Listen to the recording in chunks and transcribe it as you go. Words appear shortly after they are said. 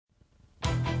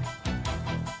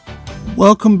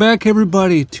Welcome back,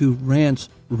 everybody, to Rants,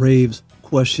 Raves,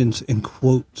 Questions, and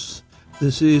Quotes.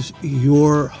 This is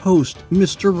your host,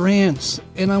 Mr. Rants,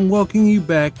 and I'm welcoming you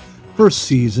back for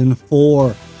Season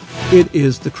 4. It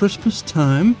is the Christmas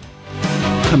time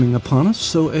coming upon us,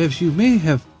 so as you may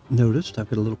have noticed, I've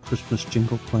got a little Christmas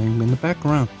jingle playing in the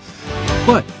background.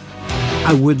 But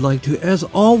I would like to, as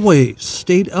always,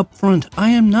 state up front,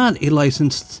 I am not a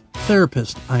licensed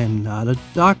therapist. I am not a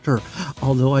doctor,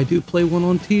 although I do play one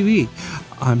on TV.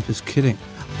 I'm just kidding.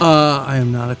 I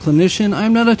am not a clinician. I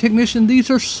am not a technician. These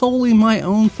are solely my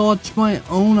own thoughts, my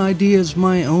own ideas,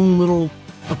 my own little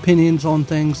opinions on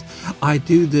things. I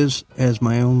do this as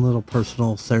my own little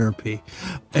personal therapy.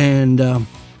 And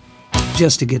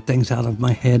just to get things out of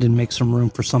my head and make some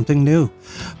room for something new.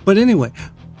 But anyway,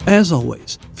 as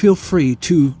always, feel free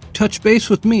to touch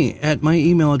base with me at my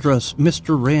email address,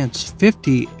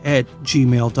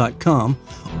 mrrants50@gmail.com,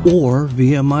 or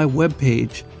via my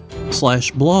webpage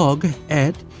 /blog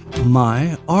at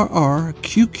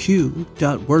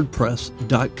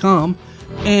myrrqq.wordpress.com.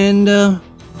 And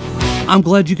I'm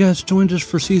glad you guys joined us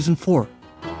for Season 4.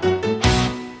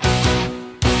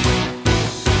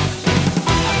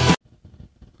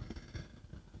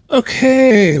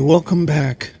 Okay, welcome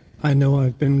back. I know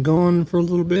I've been gone for a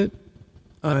little bit.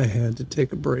 I had to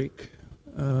take a break.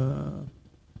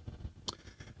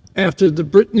 After the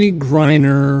Brittany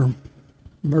Griner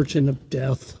Merchant of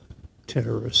Death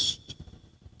terrorist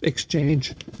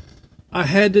exchange, I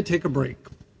had to take a break.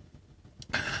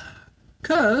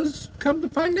 Because, come to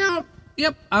find out,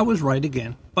 yep, I was right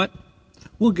again. But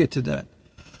we'll get to that.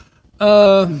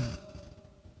 I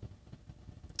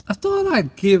thought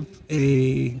I'd give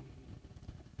a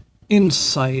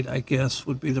insight, I guess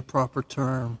would be the proper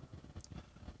term,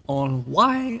 on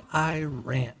why I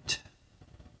rant.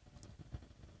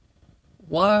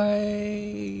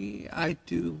 Why I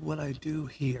do what I do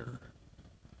here.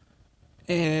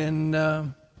 And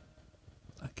I'll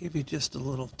give you just a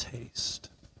little taste.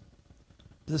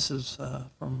 This is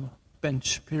from Ben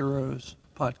Shapiro's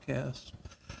podcast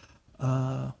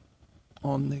on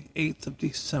the 8th of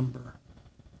December.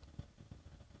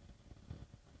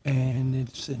 And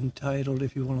it's entitled,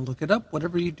 if you want to look it up,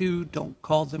 whatever you do, don't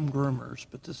call them groomers.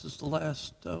 But this is the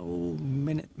last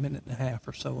minute and a half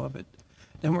or so of it.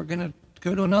 Then we're going to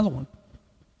go to another one.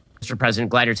 Mr. President,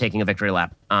 glad you're taking a victory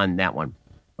lap on that one.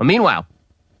 Well, meanwhile,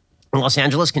 Los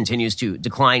Angeles continues to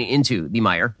decline into the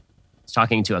mire. I was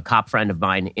talking to a cop friend of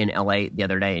mine in L.A. the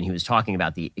other day, and he was talking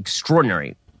about the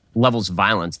extraordinary levels of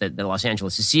violence that Los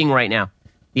Angeles is seeing right now.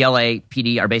 The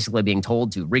LAPD are basically being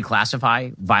told to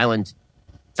reclassify violent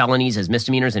felonies as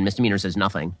misdemeanors and misdemeanors as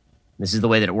nothing. This is the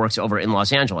way that it works over in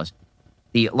Los Angeles.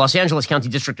 The Los Angeles County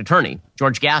District Attorney,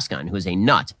 George Gascon, who is a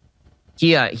nut,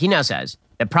 he now says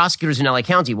that prosecutors in LA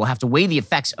County will have to weigh the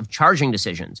effects of charging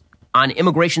decisions on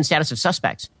immigration status of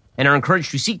suspects and are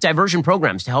encouraged to seek diversion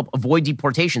programs to help avoid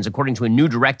deportations, according to a new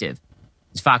directive.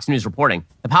 It's Fox News reporting.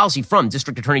 The policy from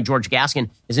District Attorney George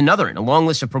Gascon is another in a long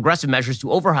list of progressive measures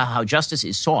to overhaul how justice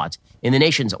is sought in the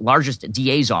nation's largest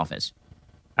DA's office.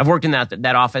 I've worked in that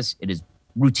office. It is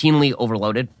routinely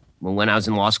overloaded. When I was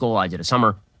in law school, I did a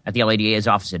summer at the LADA's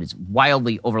office. It is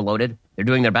wildly overloaded. They're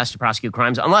doing their best to prosecute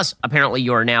crimes, unless apparently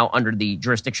you are now under the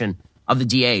jurisdiction of the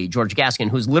DA, George Gascon,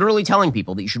 who's literally telling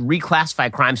people that you should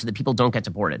reclassify crimes so that people don't get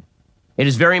deported. It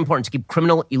is very important to keep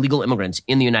criminal, illegal immigrants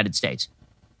in the United States.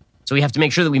 So we have to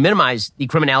make sure that we minimize the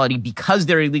criminality because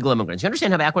they're illegal immigrants. You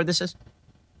understand how backward this is?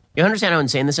 You understand how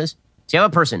insane this is? So you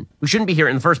have a person who shouldn't be here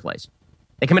in the first place.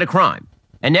 They commit a crime.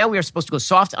 And now we are supposed to go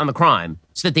soft on the crime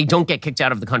so that they don't get kicked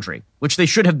out of the country, which they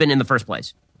should have been in the first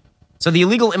place. So the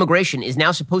illegal immigration is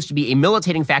now supposed to be a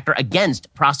militating factor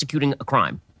against prosecuting a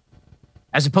crime,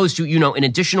 as opposed to, an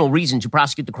additional reason to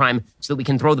prosecute the crime so that we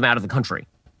can throw them out of the country.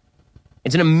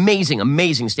 It's an amazing,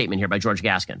 amazing statement here by George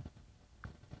Gascon.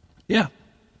 Yeah.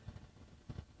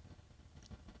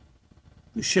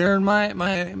 You sharing my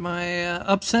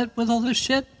upset with all this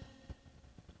shit?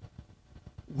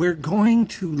 We're going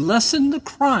to lessen the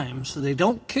crime so they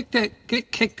don't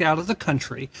get kicked out of the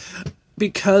country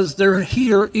because they're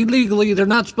here illegally. They're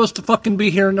not supposed to fucking be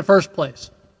here in the first place.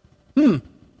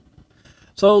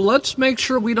 So let's make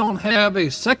sure we don't have a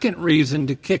second reason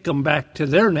to kick them back to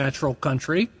their natural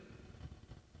country.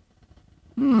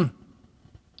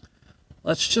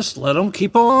 Let's just let them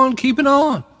keep on keeping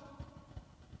on.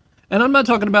 And I'm not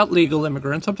talking about legal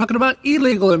immigrants. I'm talking about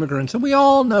illegal immigrants. And we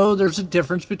all know there's a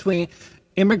difference between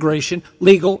immigration,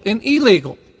 legal and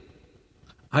illegal.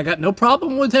 I got no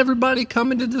problem with everybody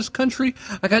coming to this country.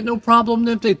 I got no problem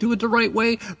if they do it the right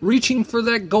way, reaching for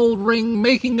that gold ring,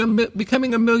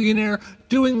 becoming a millionaire,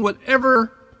 doing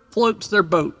whatever floats their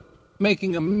boat,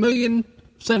 making $1 million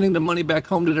sending the money back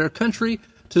home to their country,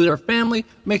 to their family,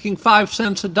 making 5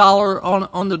 cents a dollar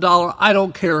on the dollar. I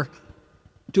don't care.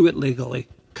 Do it legally.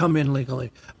 Come in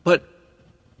legally. But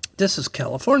this is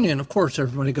California, and of course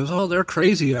everybody goes, oh, they're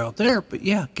crazy out there. But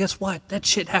yeah, guess what? That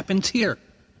shit happens here.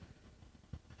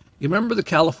 You remember the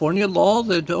California law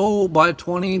that, by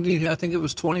I think it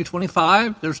was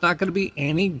 2025, there's not going to be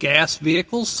any gas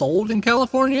vehicles sold in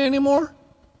California anymore?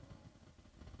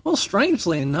 Well,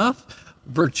 strangely enough,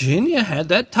 Virginia had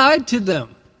that tied to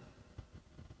them.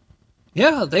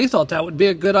 Yeah, they thought that would be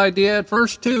a good idea at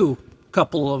first, too. A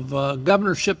couple of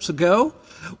governorships ago,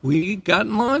 we got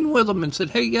in line with them and said,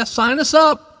 hey, yes, sign us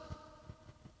up.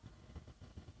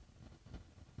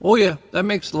 Oh, yeah, that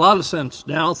makes a lot of sense.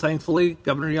 Now, thankfully,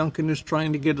 Governor Youngkin is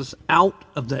trying to get us out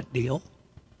of that deal.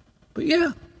 But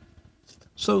yeah,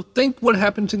 so think what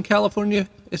happens in California.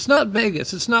 It's not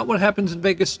Vegas. It's not what happens in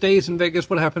Vegas stays in Vegas.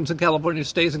 What happens in California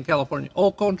stays in California.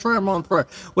 Au contraire, mon frere.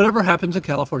 Whatever happens in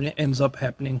California ends up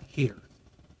happening here.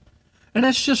 And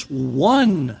that's just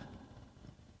one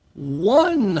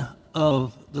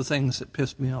of the things that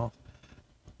pissed me off.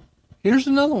 Here's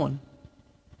another one.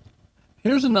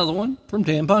 Here's another one from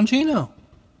Dan Bongino.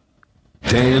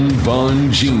 Dan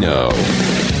Bongino.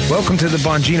 Welcome to the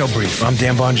Bongino Brief. I'm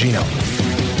Dan Bongino.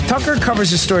 Tucker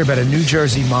covers a story about a New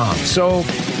Jersey mom. So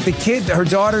the kid, her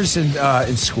daughter's in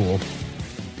school.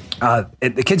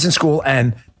 The kid's in school,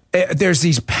 and there's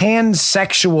these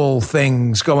pansexual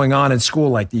things going on in school,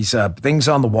 like these things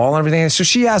on the wall and everything. So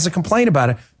she has a complaint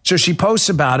about it. So she posts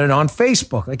about it on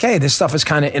Facebook. Like, hey, this stuff is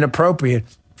kind of inappropriate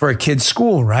for a kid's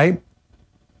school, right?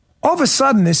 All of a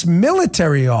sudden, this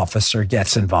military officer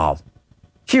gets involved.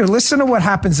 Here, listen to what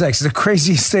happens next. It's the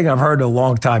craziest thing I've heard in a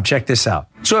long time. Check this out.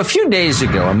 So a few days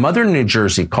ago, a mother in New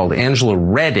Jersey called Angela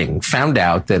Redding found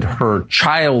out that her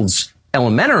child's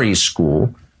elementary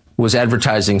school was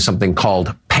advertising something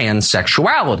called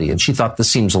pansexuality. And she thought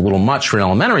this seems a little much for an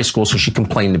elementary school, so she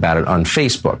complained about it on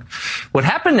Facebook. What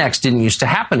happened next didn't used to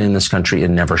happen in this country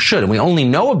and never should. And we only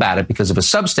know about it because of a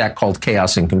Substack called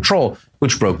Chaos and Control,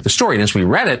 which broke the story. And as we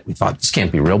read it, we thought this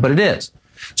can't be real, but it is.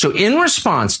 So in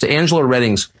response to Angela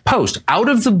Redding's post, out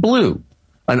of the blue,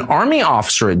 an Army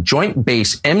officer at Joint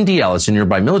Base MDL, it's a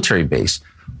nearby military base,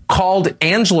 called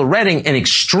Angela Redding an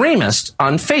extremist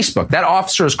on Facebook. That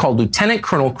officer is called Lieutenant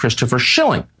Colonel Christopher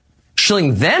Schilling.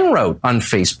 Schilling then wrote on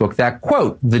Facebook that,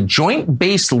 quote, the Joint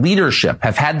Base leadership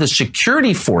have had the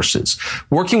security forces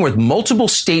working with multiple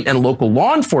state and local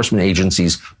law enforcement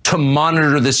agencies to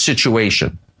monitor this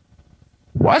situation.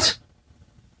 What?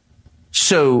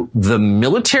 So the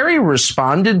military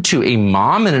responded to a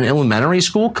mom in an elementary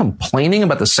school complaining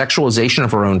about the sexualization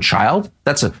of her own child?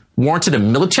 That's warranted a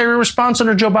military response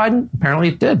under Joe Biden? Apparently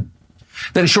it did.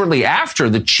 Then shortly after,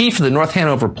 the chief of the North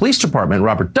Hanover Police Department,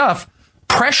 Robert Duff,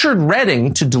 pressured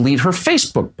Redding to delete her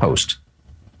Facebook post.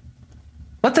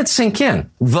 Let that sink in.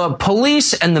 The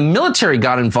police and the military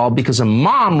got involved because a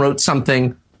mom wrote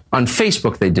something on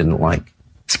Facebook they didn't like.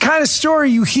 It's the kind of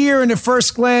story you hear in the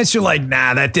first glance. You're like,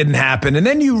 nah, that didn't happen. And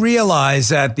then you realize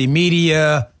that the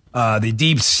media, the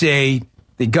deep state,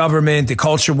 the government, the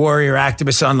culture warrior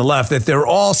activists on the left, that they're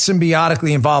all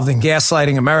symbiotically involved in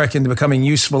gaslighting America into becoming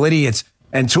useful idiots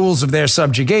and tools of their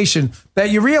subjugation, that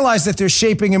you realize that they're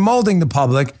shaping and molding the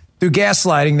public through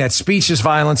gaslighting, that speech is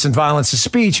violence and violence is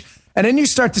speech. And then you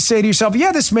start to say to yourself,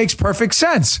 yeah, this makes perfect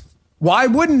sense. Why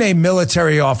wouldn't a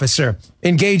military officer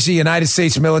engage the United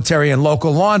States military and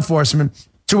local law enforcement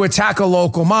to attack a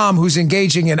local mom who's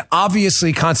engaging in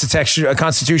obviously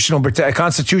constitutionally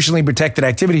protected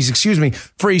activities,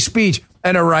 free speech,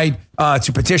 and a right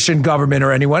to petition government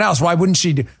or anyone else? Why wouldn't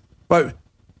she do? But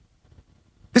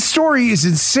this story is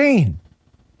insane.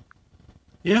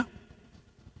 Yeah.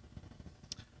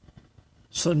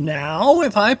 So now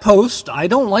if I post, I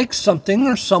don't like something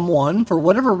or someone for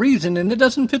whatever reason, and it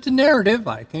doesn't fit the narrative,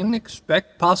 I can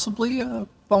expect possibly a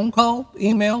phone call,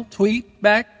 email, tweet,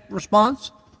 back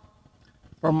response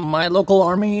from my local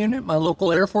Army unit, my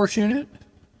local Air Force unit,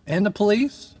 and the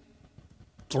police,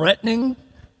 threatening,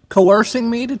 coercing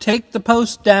me to take the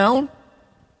post down.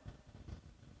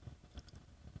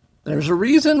 There's a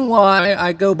reason why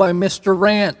I go by Mr.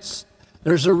 Rants.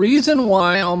 There's a reason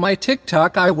why on my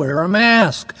TikTok I wear a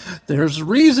mask. There's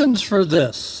reasons for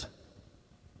this.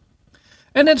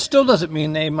 And it still doesn't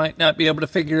mean they might not be able to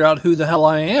figure out who the hell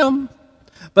I am.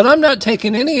 But I'm not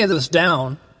taking any of this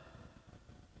down.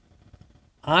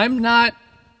 I'm not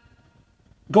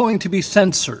going to be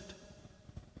censored.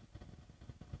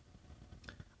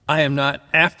 I am not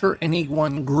after any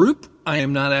one group. I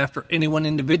am not after any one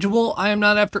individual. I am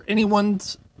not after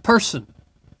anyone's person.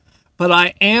 But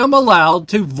I am allowed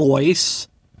to voice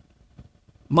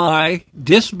my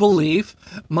disbelief,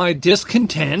 my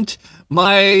discontent,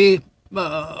 my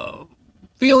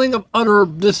feeling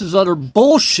of this is utter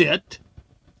bullshit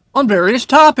on various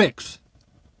topics.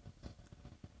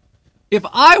 If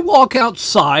I walk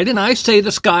outside and I say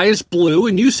the sky is blue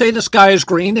and you say the sky is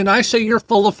green and I say you're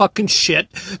full of fucking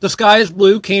shit, the sky is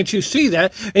blue, can't you see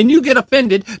that? And you get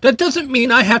offended, that doesn't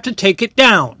mean I have to take it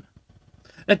down.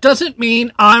 That doesn't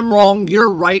mean I'm wrong,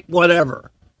 you're right,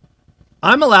 whatever.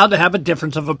 I'm allowed to have a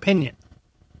difference of opinion.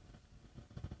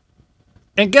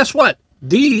 And guess what?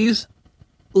 These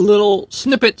little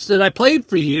snippets that I played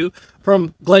for you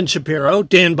from Glenn Shapiro,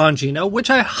 Dan Bongino,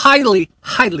 which I highly,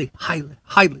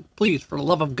 please, for the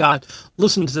love of God,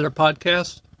 listen to their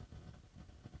podcast.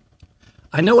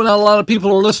 I know not a lot of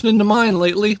people are listening to mine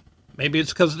lately. Maybe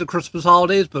it's because of the Christmas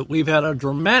holidays, but we've had a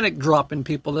dramatic drop in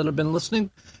people that have been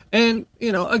listening. And,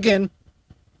 again,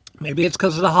 maybe it's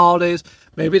because of the holidays.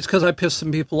 Maybe it's because I pissed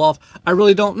some people off. I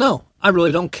really don't know. I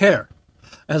really don't care.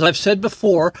 As I've said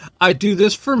before, I do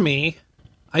this for me.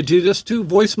 I do this to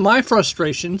voice my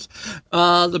frustrations.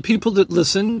 The people that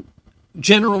listen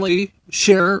generally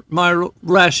share my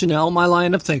rationale, my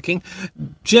line of thinking,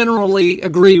 generally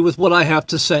agree with what I have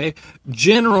to say,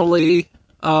 generally,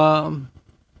 agree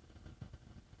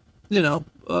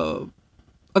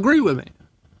with me.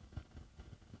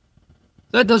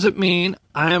 That doesn't mean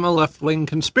I am a left-wing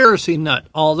conspiracy nut,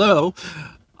 although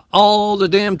all the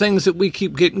damn things that we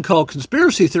keep getting called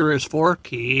conspiracy theorists for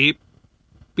keep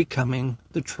becoming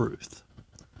the truth.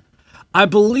 I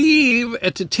believe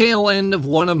at the tail end of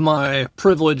one of my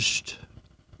privileged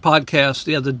podcasts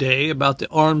the other day about the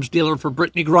arms dealer for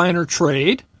Brittany Griner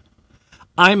trade,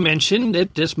 I mentioned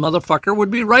that this motherfucker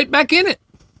would be right back in it.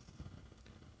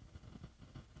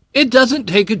 It doesn't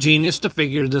take a genius to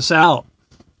figure this out.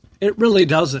 It really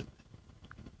doesn't.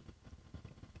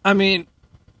 I mean,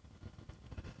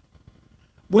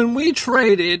 when we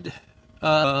traded,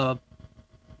 I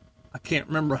can't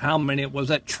remember how many it was,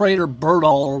 that trader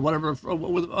Berdahl or whatever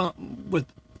with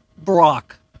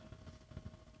Brock,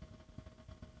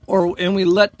 and we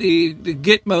let the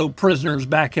Gitmo prisoners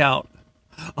back out.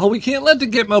 Oh, we can't let the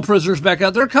Gitmo prisoners back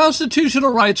out. Their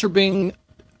constitutional rights are being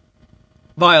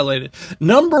violated.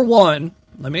 Number one,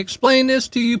 let me explain this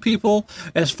to you people.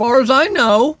 As far as I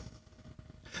know,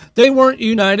 they weren't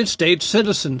United States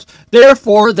citizens.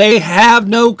 Therefore, they have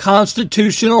no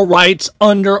constitutional rights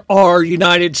under our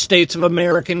United States of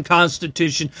American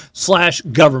Constitution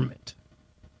 / government.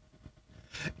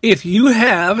 If you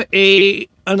have an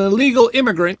illegal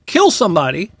immigrant kill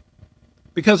somebody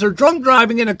because they're drunk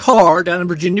driving in a car down in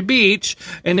Virginia Beach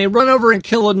and they run over and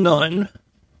kill a nun,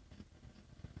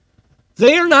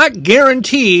 they are not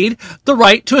guaranteed the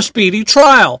right to a speedy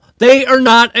trial. They are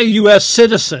not a U.S.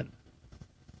 citizen.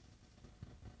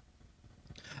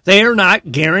 They are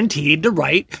not guaranteed the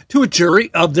right to a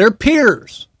jury of their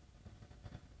peers.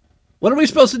 What are we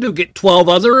supposed to do? Get 12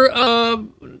 other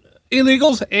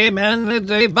illegals? Hey, man,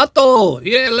 they vato.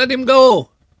 Yeah, let him go.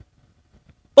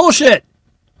 Bullshit.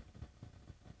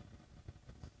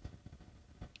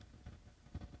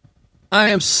 I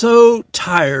am so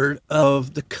tired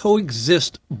of the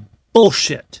coexist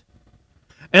bullshit.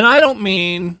 And I don't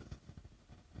mean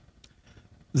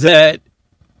that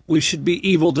we should be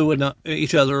evil to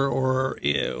each other or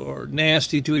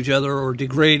nasty to each other or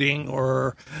degrading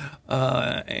or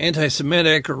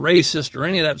anti-Semitic or racist or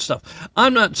any of that stuff.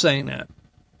 I'm not saying that.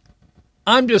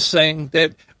 I'm just saying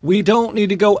that we don't need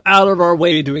to go out of our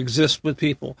way to exist with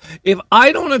people. If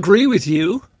I don't agree with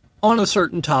you on a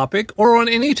certain topic or on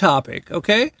any topic,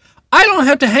 okay, I don't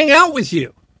have to hang out with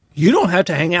you. You don't have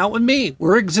to hang out with me.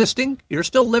 We're existing. You're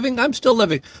still living. I'm still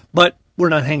living. But we're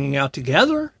not hanging out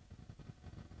together.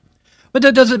 But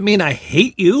that doesn't mean I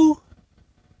hate you,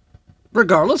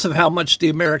 regardless of how much the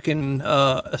American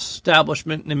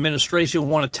establishment and administration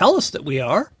want to tell us that we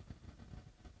are.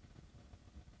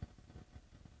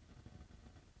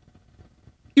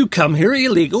 You come here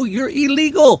illegal, you're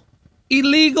illegal.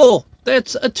 Illegal.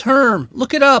 That's a term.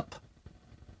 Look it up.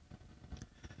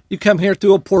 You come here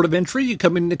through a port of entry, you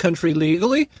come into the country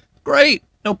legally, great,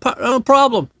 no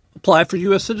problem. Apply for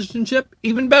U.S. citizenship,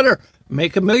 even better.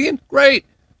 Make $1 million, great.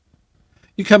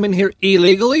 You come in here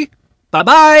illegally,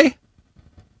 bye-bye.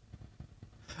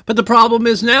 But the problem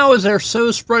is now is they're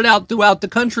so spread out throughout the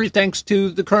country thanks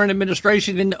to the current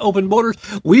administration and the open borders,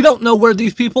 we don't know where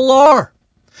these people are.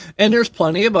 And there's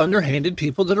plenty of underhanded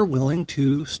people that are willing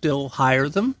to still hire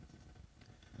them,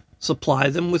 supply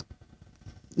them with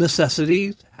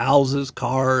necessities, houses,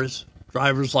 cars,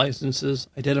 driver's licenses,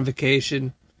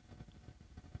 identification.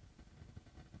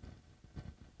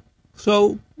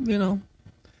 So,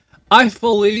 I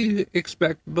fully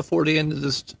expect before the end of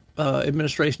this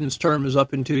administration's term is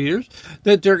up in 2 years,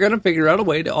 that they're going to figure out a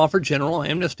way to offer general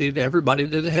amnesty to everybody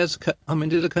that has come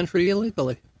into the country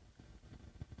illegally.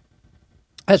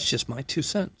 That's just my 2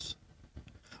 cents.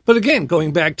 But again,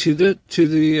 going back to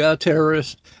the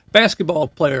terrorist basketball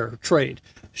player trade,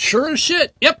 sure as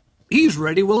shit, yep, he's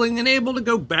ready, willing, and able to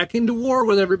go back into war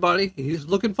with everybody. He's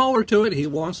looking forward to it. He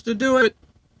wants to do it.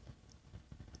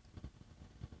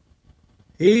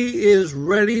 He is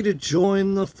ready to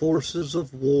join the forces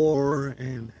of war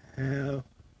and have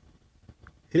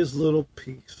his little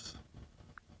piece.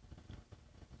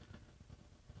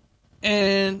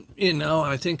 And, you know,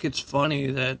 I think it's funny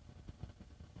that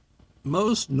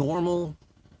most normal,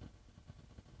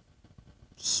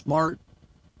 smart,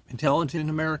 intelligent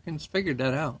Americans figured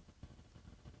that out.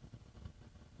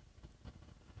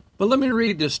 But let me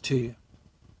read this to you.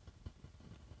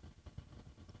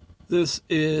 This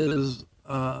is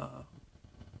a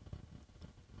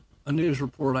news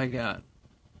report I got.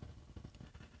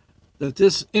 That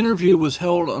this interview was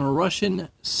held on a Russian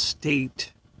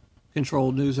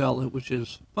state-controlled news outlet, which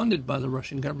is funded by the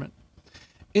Russian government.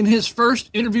 In his first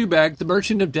interview back, the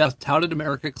Merchant of Death touted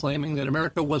America, claiming that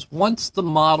America was once the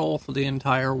model for the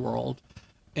entire world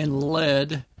and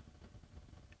led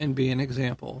and be an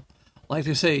example. Like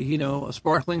they say, you know, a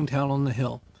sparkling town on the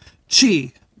hill.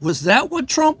 Gee, was that what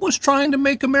Trump was trying to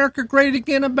make America great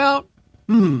again about?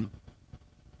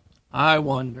 I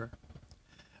wonder.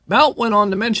 Bout went on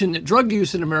to mention that drug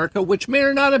use in America, which may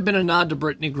or not have been a nod to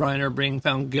Brittany Griner being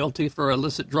found guilty for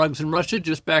illicit drugs in Russia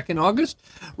just back in August,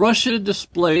 Russia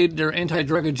displayed their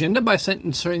anti-drug agenda by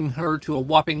sentencing her to a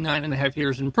whopping 9.5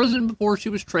 years in prison before she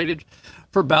was traded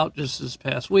for Bout just this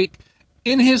past week.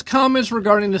 In his comments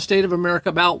regarding the state of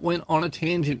America, Bout went on a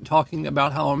tangent talking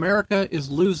about how America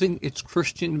is losing its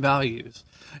Christian values,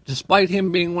 despite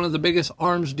him being one of the biggest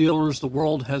arms dealers the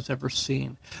world has ever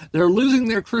seen. They're losing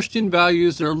their Christian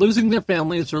values, they're losing their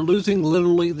families, they're losing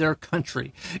literally their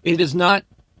country. It is not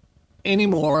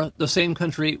anymore the same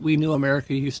country we knew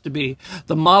America used to be.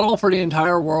 The model for the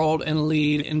entire world and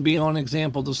lead and be on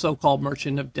example, the so-called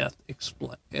Merchant of Death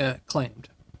claimed.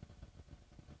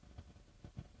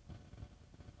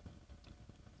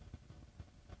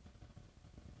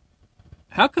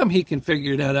 How come he can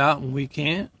figure that out and we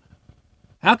can't?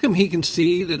 How come he can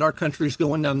see that our country's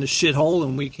going down the shithole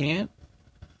and we can't?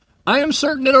 I am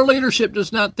certain that our leadership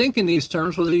does not think in these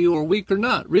terms, whether you are weak or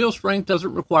not. Real strength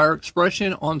doesn't require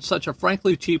expression on such a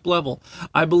frankly cheap level.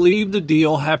 I believe the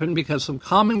deal happened because some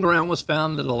common ground was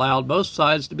found that allowed both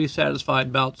sides to be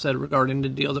satisfied, Bout said regarding the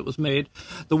deal that was made.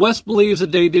 The West believes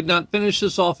that they did not finish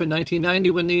this off in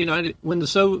 1990 when the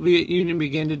Soviet Union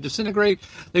began to disintegrate.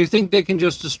 They think they can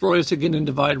just destroy us again and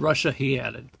divide Russia, he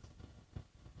added.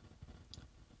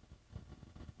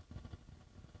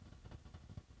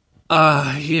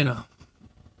 You know.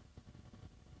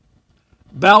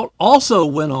 Bout also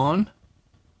went on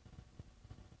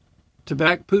to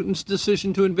back Putin's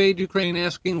decision to invade Ukraine,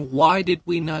 asking, why did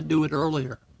we not do it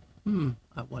earlier?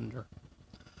 I wonder.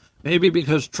 Maybe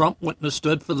because Trump wouldn't have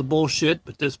stood for the bullshit,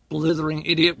 but this blithering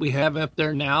idiot we have up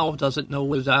there now doesn't know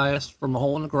his ass from a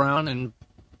hole in the ground, and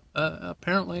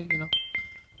apparently, you know,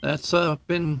 that's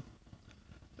been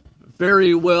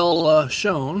very well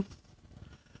shown.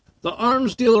 The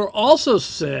arms dealer also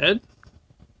said,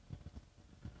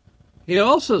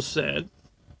 that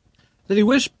he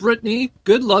wished Brittany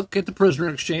good luck at the prisoner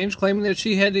exchange, claiming that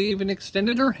she had even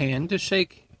extended her hand to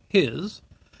shake his.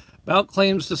 Bout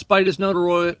claims despite his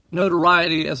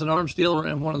notoriety as an arms dealer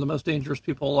and one of the most dangerous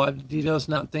people alive, he does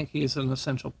not think he is an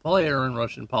essential player in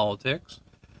Russian politics.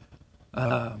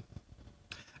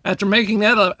 After making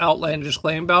that outlandish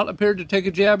claim, Bout appeared to take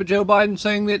a jab at Joe Biden,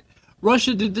 saying that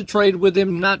Russia did the trade with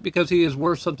him not because he is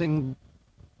worth something,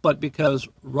 but because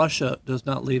Russia does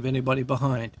not leave anybody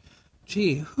behind.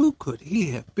 Gee, who could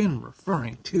he have been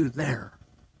referring to there?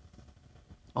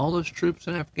 All those troops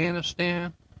in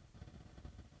Afghanistan?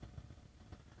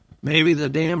 Maybe the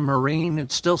damn Marine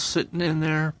that's still sitting in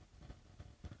there?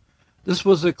 This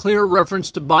was a clear reference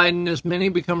to Biden, as many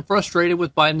become frustrated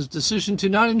with Biden's decision to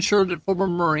not ensure that former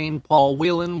Marine Paul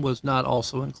Whelan was not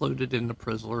also included in the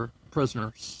prisoner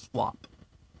swap.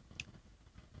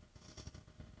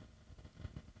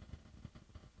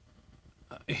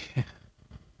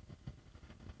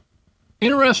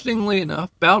 Interestingly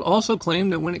enough, Bout also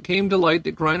claimed that when it came to light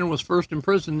that Griner was first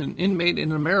imprisoned, an inmate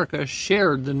in America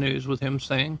shared the news with him,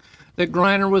 saying that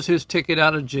Griner was his ticket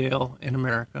out of jail in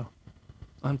America.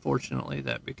 Unfortunately,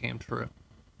 that became true.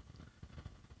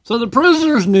 So the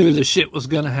prisoners knew the shit was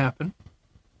going to happen.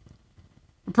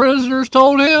 The prisoners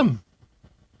told him.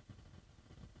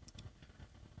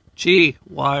 Gee,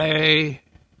 why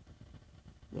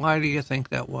Why do you think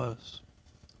that was?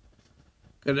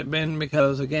 Could it have been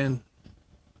because, again,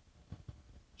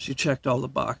 she checked all the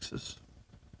boxes?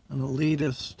 An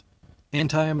elitist,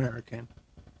 anti-American,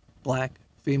 black,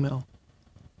 female,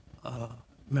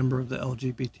 member of the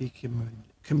LGBT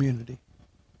community.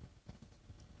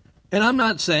 And I'm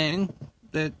not saying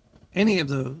that any of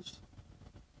those,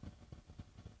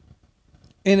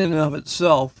 in and of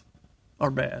itself, are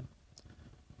bad.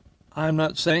 I'm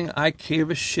not saying I give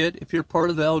a shit if you're part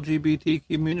of the LGBT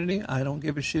community. I don't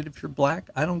give a shit if you're black.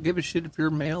 I don't give a shit if you're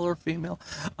male or female.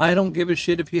 I don't give a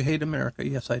shit if you hate America.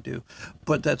 Yes, I do.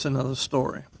 But that's another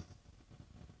story.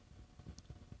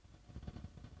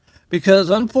 Because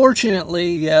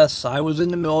unfortunately, yes, I was in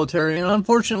the military, and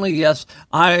unfortunately, yes,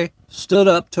 I stood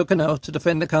up, took an oath to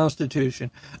defend the Constitution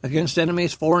against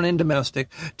enemies, foreign and domestic,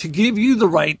 to give you the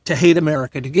right to hate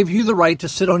America, to give you the right to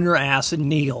sit on your ass and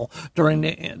kneel during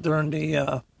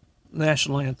the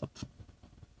national anthem,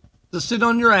 to sit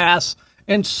on your ass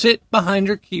and sit behind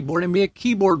your keyboard and be a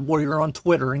keyboard warrior on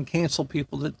Twitter and cancel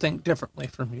people that think differently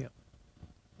from you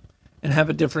and have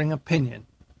a differing opinion.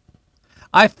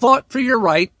 I fought for your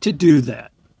right to do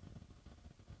that.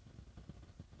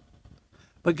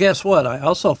 But guess what? I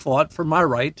also fought for my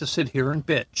right to sit here and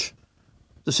bitch.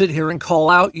 To sit here and call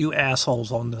out you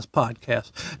assholes on this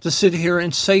podcast. To sit here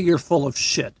and say you're full of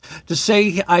shit. To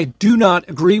say I do not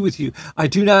agree with you. I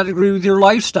do not agree with your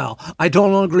lifestyle. I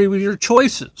don't agree with your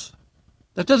choices.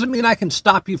 That doesn't mean I can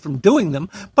stop you from doing them,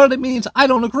 but it means I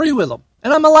don't agree with them.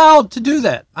 And I'm allowed to do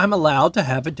that. I'm allowed to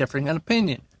have a differing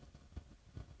opinion.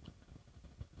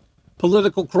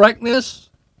 Political correctness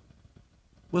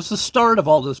was the start of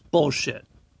all this bullshit.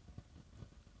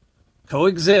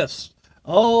 Coexist.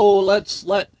 Oh, let's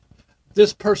let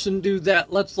this person do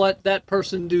that. Let's let that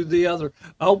person do the other.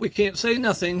 Oh, we can't say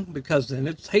nothing because then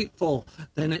it's hateful.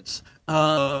 Then it's,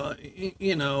 bigoted,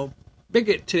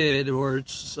 or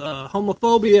it's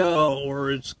homophobia,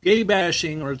 or it's gay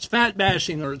bashing, or it's fat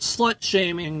bashing, or it's slut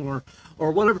shaming, or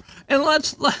whatever. And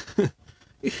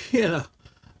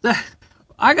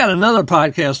I got another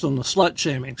podcast on the slut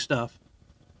shaming stuff.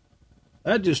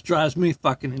 That just drives me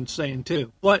fucking insane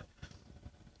too. But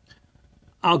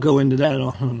I'll go into that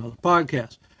on another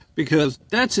podcast because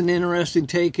that's an interesting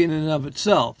take in and of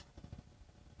itself.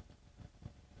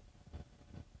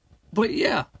 But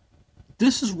yeah,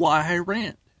 this is why I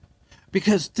rant.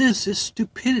 Because this is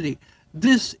stupidity.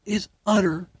 This is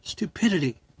utter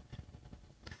stupidity.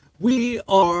 We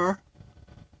are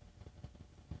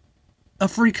a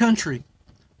free country.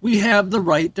 We have the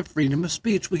right to freedom of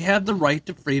speech. We have the right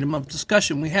to freedom of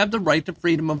discussion. We have the right to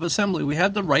freedom of assembly. We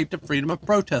have the right to freedom of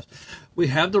protest. We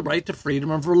have the right to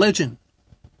freedom of religion.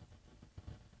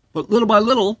 But little by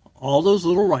little, all those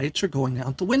little rights are going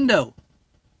out the window.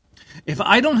 If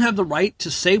I don't have the right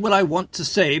to say what I want to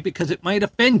say because it might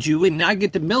offend you, and I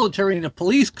get the military and the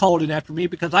police called in after me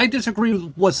because I disagree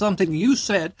with something you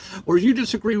said, or you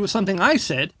disagree with something I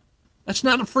said, that's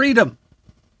not a freedom.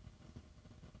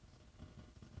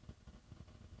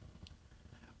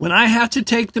 When I have to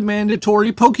take the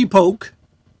mandatory pokey poke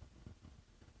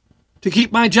to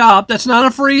keep my job, that's not a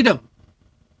freedom.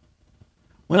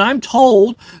 When I'm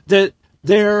told that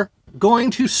they're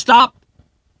going to stop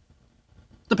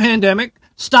the pandemic,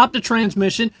 stop the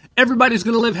transmission, everybody's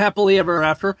going to live happily ever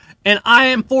after, and I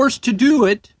am forced to do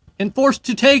it and forced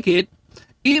to take it,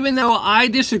 even though I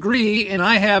disagree and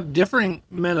I have differing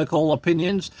medical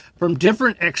opinions from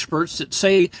different experts that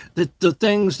say that the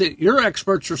things that your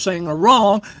experts are saying are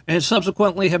wrong and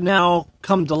subsequently have now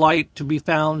come to light to be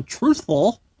found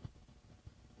truthful,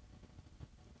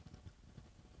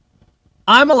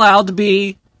 I'm allowed to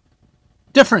be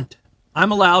different.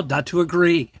 I'm allowed not to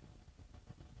agree.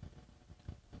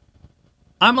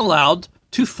 I'm allowed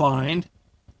to find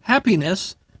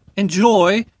happiness and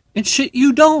joy in shit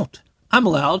you don't. I'm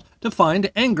allowed to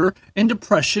find anger and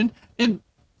depression and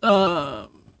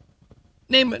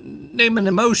name an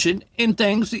emotion in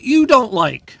things that you don't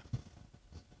like.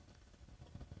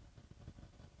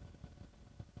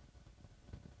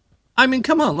 I mean,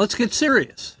 come on, let's get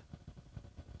serious.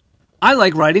 I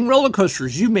like riding roller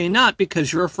coasters. You may not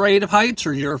because you're afraid of heights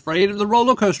or you're afraid of the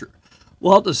roller coaster.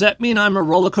 Well, does that mean I'm a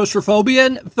roller coaster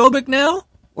phobic now?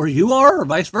 Or you are, or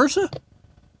vice versa?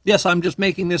 Yes, I'm just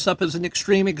making this up as an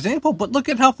extreme example, but look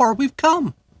at how far we've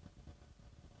come.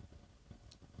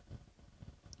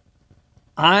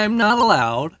 I'm not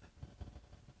allowed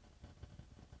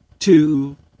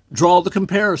to draw the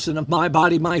comparison of my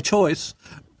body, my choice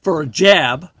for a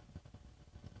jab,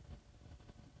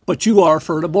 but you are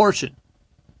for an abortion.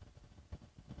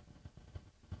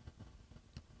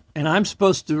 And I'm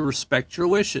supposed to respect your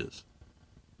wishes.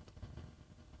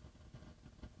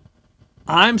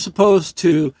 I'm supposed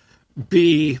to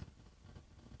be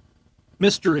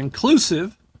Mr.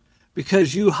 Inclusive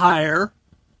because you hire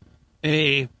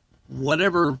a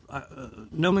whatever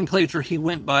nomenclature he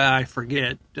went by, I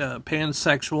forget,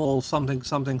 pansexual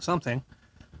something,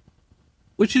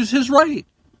 which is his right.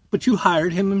 But you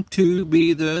hired him to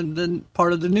be the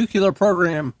part of the nuclear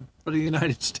program for the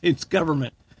United States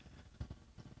government.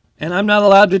 And I'm not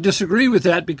allowed to disagree with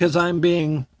that because I'm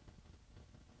being,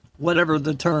 whatever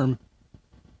the term,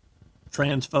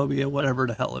 transphobia, whatever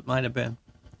the hell it might have been.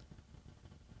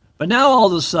 But now all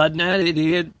of a sudden that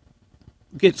idiot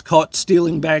gets caught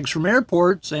stealing bags from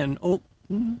airports and,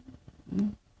 no,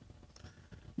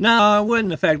 it wasn't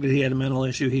the fact that he had a mental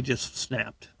issue. He just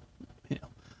snapped. You know,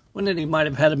 when he might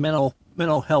have had a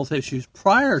mental health issues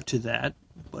prior to that,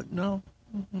 but no,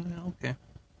 okay.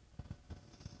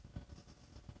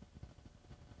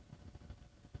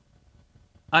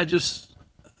 I just,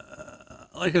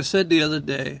 like I said the other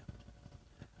day,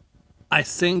 I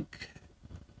think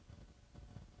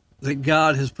that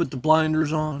God has put the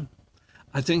blinders on.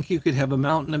 I think you could have a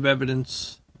mountain of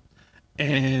evidence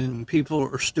and people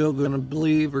are still going to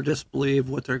believe or disbelieve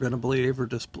what they're going to believe or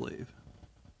disbelieve.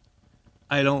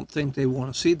 I don't think they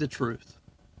want to see the truth.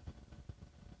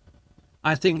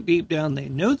 I think deep down they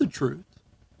know the truth.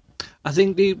 I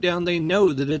think deep down they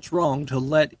know that it's wrong to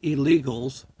let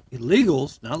illegals,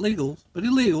 not legals, but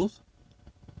illegals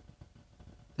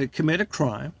that commit a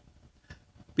crime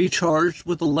be charged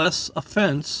with a less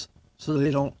offense so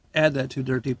they don't add that to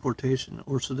their deportation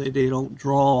or so they don't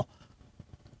draw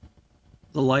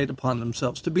the light upon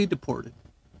themselves to be deported.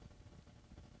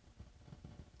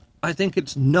 I think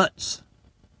it's nuts.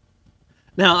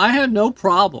 Now, I had no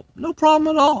problem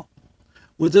at all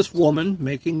with this woman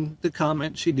making the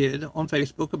comment she did on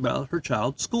Facebook about her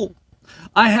child's school.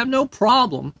 I have no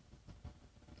problem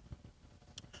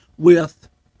with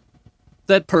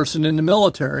that person in the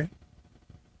military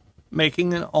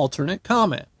making an alternate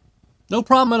comment. No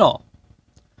problem at all.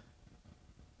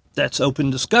 That's open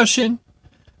discussion.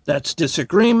 That's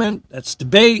disagreement. That's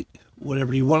debate.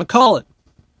 Whatever you want to call it.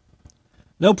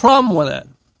 No problem with that.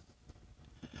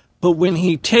 But when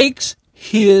he takes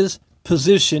his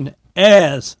position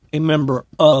as a member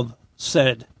of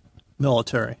said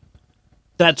military,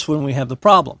 that's when we have the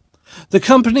problem. The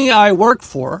company I work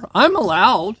for, I'm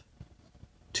allowed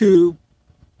to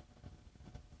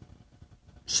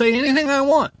say anything I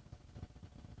want.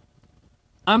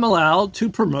 I'm allowed to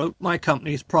promote my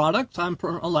company's products. I'm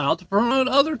allowed to promote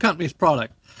other companies'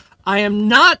 products. I am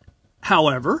not,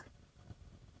 however,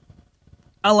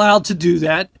 allowed to do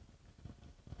that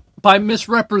by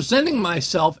misrepresenting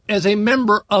myself as a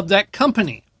member of that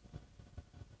company.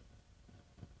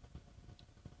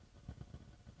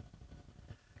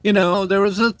 You know, there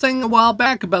was a thing a while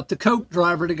back about the Coke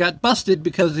driver that got busted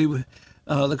because the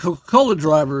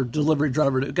Coca-Cola delivery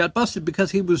driver that got busted because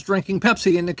he was drinking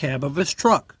Pepsi in the cab of his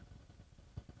truck.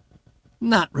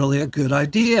 Not really a good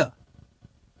idea.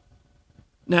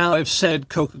 Now, if said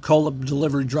Coca-Cola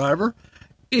delivery driver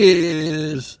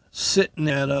is sitting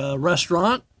at a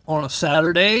restaurant on a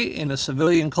Saturday in a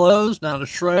civilian clothes, not a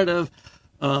shred of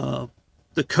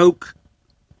the Coke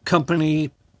company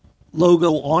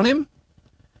logo on him,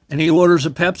 and he orders a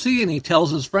Pepsi and he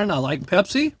tells his friend, I like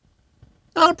Pepsi,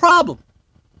 not a problem.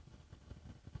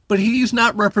 But he's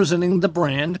not representing the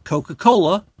brand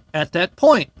Coca-Cola at that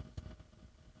point.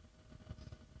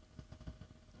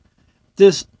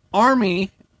 This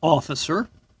Army officer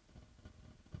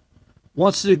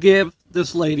wants to give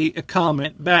this lady a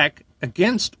comment back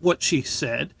against what she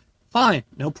said. Fine,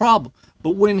 no problem.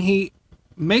 But when he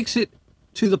makes it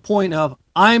to the point of,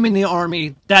 I'm in the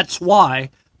Army, that's why,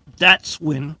 that's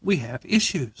when we have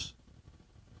issues.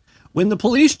 When the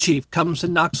police chief comes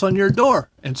and knocks on your door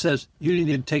and says, you need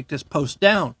to take this post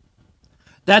down,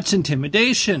 that's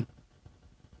intimidation.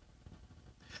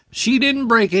 She didn't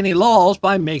break any laws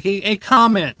by making a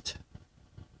comment.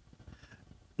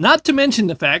 Not to mention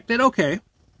the fact that, okay,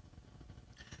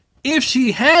 if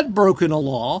she had broken a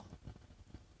law,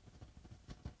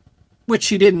 which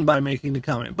she didn't by making the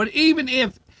comment, but even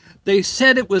if they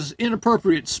said it was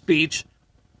inappropriate speech,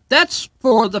 that's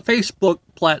for the Facebook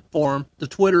platform, the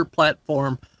Twitter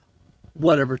platform,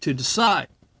 whatever, to decide.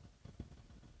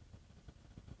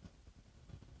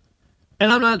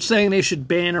 And I'm not saying they should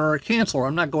ban her or cancel her.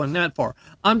 I'm not going that far.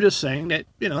 I'm just saying that,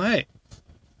 hey,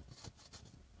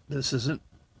 this isn't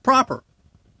proper.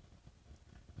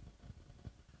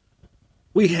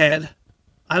 We had,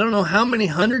 I don't know how many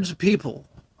hundreds of people,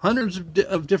 hundreds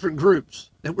of different groups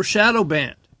that were shadow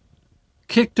banned,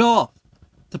 kicked off.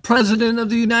 The President of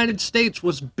the United States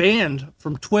was banned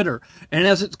from Twitter. And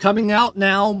as it's coming out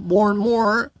now, more and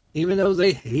more, even though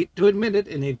they hate to admit it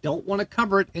and they don't want to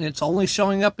cover it and it's only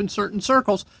showing up in certain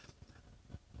circles,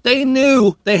 they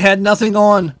knew they had nothing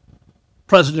on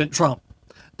President Trump.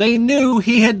 They knew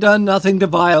he had done nothing to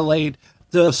violate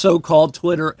the so-called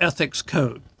Twitter ethics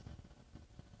code.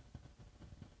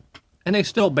 And they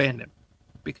still banned him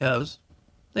because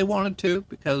they wanted to,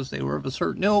 because they were of a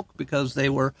certain ilk, because they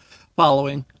were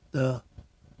following the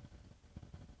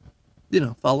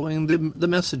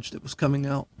message that was coming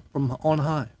out from on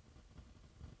high.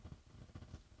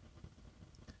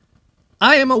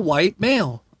 I am a white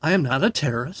male. I am not a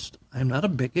terrorist. I am not a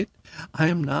bigot. I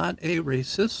am not a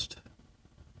racist.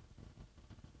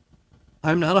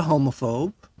 I'm not a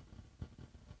homophobe.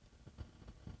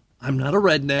 I'm not a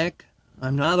redneck.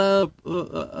 I'm not a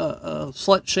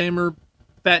slut shamer,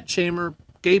 fat shamer,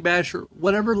 gay basher,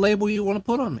 whatever label you want to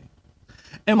put on me.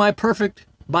 Am I perfect?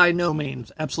 By no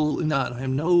means. Absolutely not. I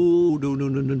am no.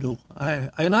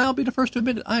 I'll be the first to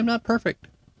admit it. I am not perfect.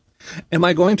 Am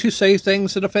I going to say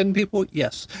things that offend people?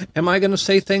 Yes. Am I going to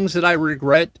say things that I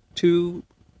regret to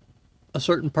a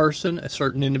certain person, a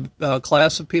certain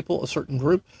class of people, a certain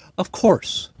group? Of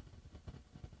course.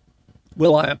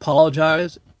 Will I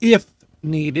apologize if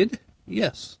needed?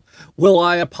 Yes. Will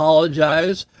I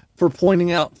apologize for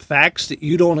pointing out facts that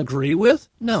you don't agree with?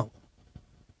 No.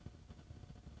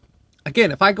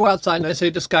 Again, if I go outside and I say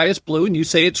the sky is blue and you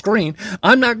say it's green,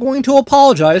 I'm not going to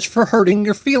apologize for hurting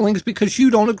your feelings because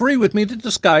you don't agree with me that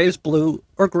the sky is blue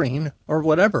or green or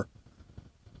whatever.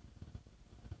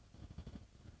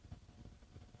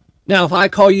 Now, if I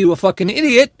call you a fucking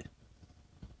idiot,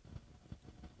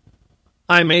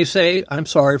 I may say, I'm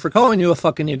sorry for calling you a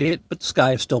fucking idiot, but the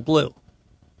sky is still blue.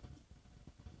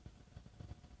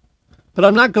 But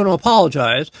I'm not going to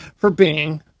apologize for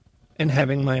being and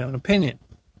having my own opinion.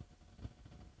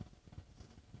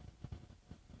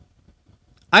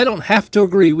 I don't have to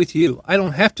agree with you. I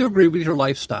don't have to agree with your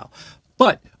lifestyle.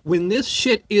 But when this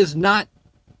shit is not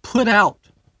put out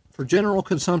for general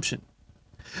consumption,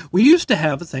 we used to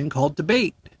have a thing called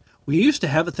debate. We used to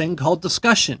have a thing called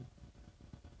discussion.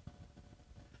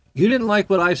 You didn't like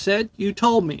what I said, you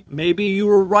told me. Maybe you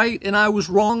were right and I was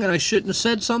wrong and I shouldn't have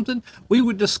said something. We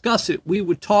would discuss it. We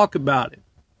would talk about it.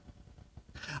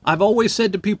 I've always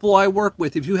said to people I work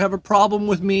with, if you have a problem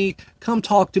with me, come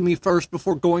talk to me first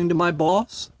before going to my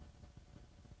boss.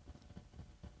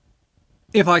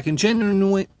 If I can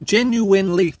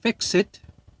genuinely fix it,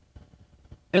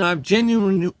 and I've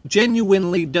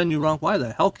genuinely done you wrong, why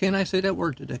the hell can't I say that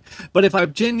word today? But if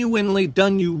I've genuinely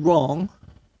done you wrong,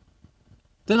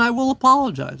 then I will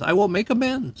apologize. I will make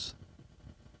amends.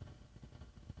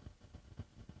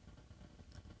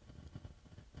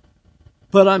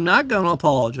 But I'm not going to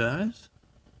apologize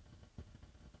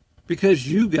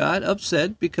because you got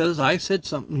upset because I said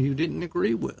something you didn't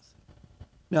agree with.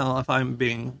 Now, if I'm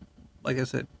being, like I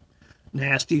said,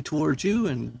 nasty towards you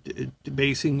and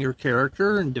debasing your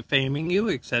character and defaming you,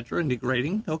 etc., and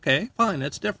degrading, okay, fine,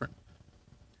 that's different.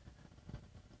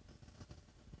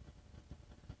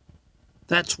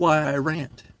 That's why I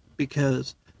rant,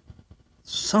 because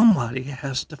somebody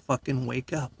has to fucking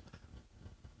wake up.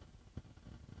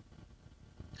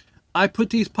 I put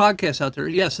these podcasts out there,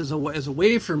 yes, as a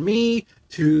way for me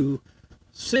to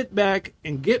sit back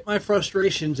and get my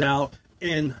frustrations out,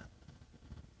 and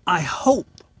I hope,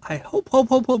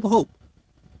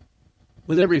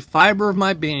 with every fiber of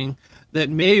my being, that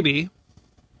maybe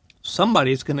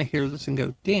somebody's going to hear this and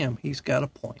go, damn, he's got a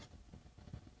point.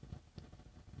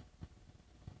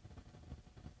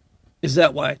 Is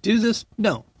that why I do this?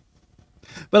 No.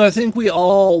 But I think we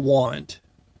all want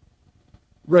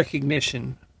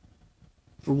recognition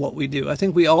for what we do. I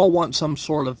think we all want some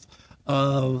sort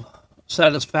of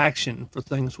satisfaction for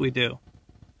things we do.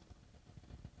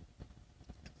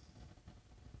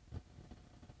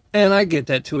 And I get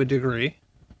that to a degree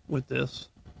with this.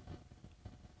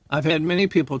 I've had many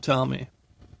people tell me,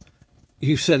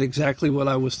 you said exactly what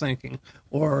I was thinking,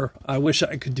 or I wish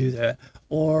I could do that,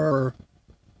 or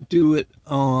do it,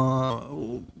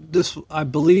 this, I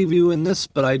believe you in this,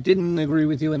 but I didn't agree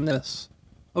with you in this.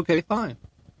 Okay, fine.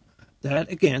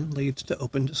 That, again, leads to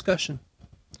open discussion.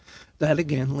 That,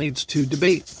 again, leads to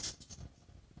debate.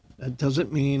 That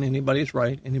doesn't mean anybody's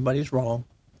right, anybody's wrong.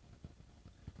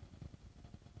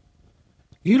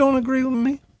 You don't agree with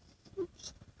me?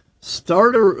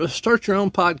 Start your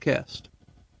own podcast.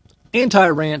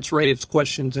 Anti-rants, raves,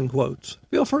 questions, and quotes.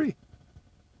 Feel free.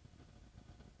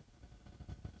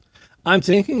 I'm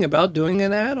thinking about doing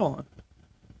an add-on.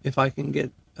 If I can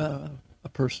get a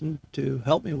person to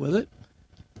help me with it.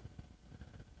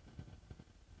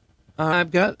 I've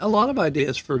got a lot of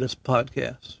ideas for this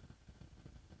podcast.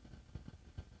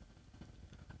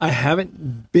 I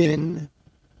haven't been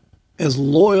as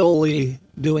loyally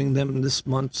doing them this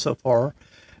month so far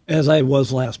as I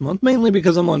was last month, mainly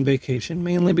because I'm on vacation,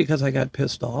 mainly because I got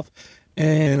pissed off,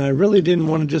 and I really didn't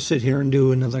want to just sit here and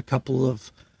do another couple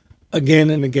of again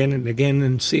and again and again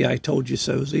and see I told you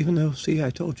so's, even though see I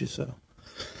told you so.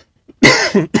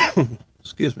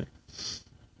 Excuse me.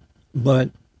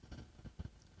 But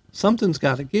something's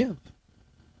got to give.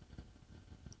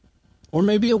 Or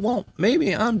maybe it won't.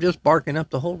 Maybe I'm just barking up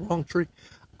the whole wrong tree.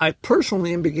 I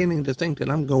personally am beginning to think that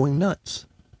I'm going nuts.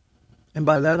 And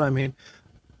by that I mean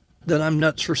that I'm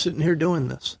nuts for sitting here doing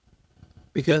this.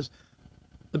 Because,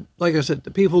 like I said,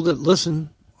 the people that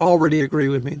listen already agree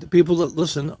with me. The people that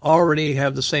listen already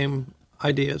have the same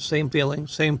ideas, same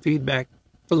feelings, same feedback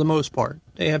for the most part.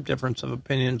 They have difference of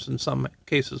opinions in some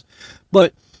cases.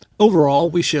 But overall,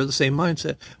 we share the same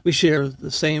mindset. We share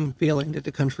the same feeling that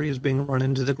the country is being run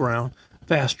into the ground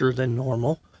faster than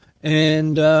normal.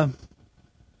 And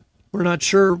we're not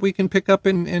sure we can pick up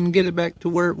and get it back to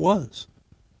where it was.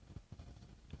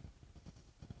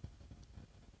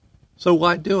 So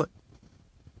why do it?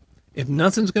 If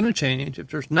nothing's going to change, if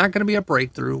there's not going to be a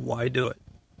breakthrough, why do it?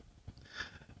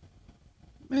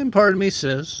 And part of me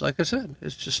says, like I said,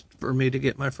 it's just for me to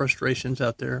get my frustrations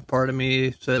out there. Part of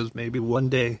me says maybe one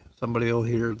day somebody will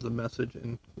hear the message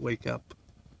and wake up.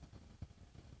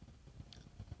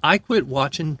 I quit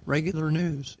watching regular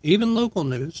news, even local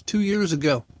news, 2 years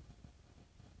ago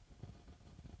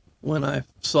when I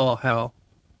saw how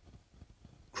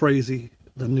crazy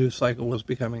the news cycle was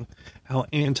becoming, how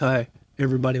anti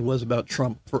everybody was about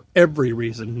Trump for every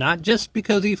reason, not just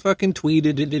because he fucking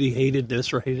tweeted it, he hated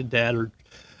this or hated that or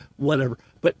whatever,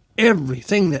 but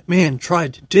everything that man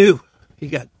tried to do, he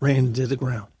got ran into the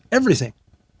ground. Everything.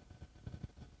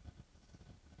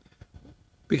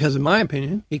 Because in my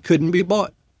opinion, he couldn't be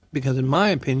bought. Because in my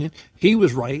opinion, he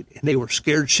was right and they were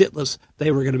scared shitless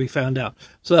they were going to be found out.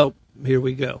 So here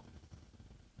we go.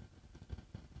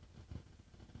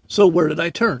 So where did I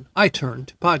turn? I turned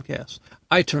to podcasts.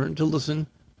 I turned to listen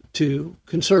to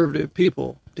conservative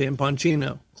people, Dan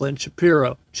Bongino, Glenn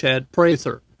Shapiro, Chad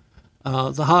Prather,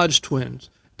 the Hodge twins,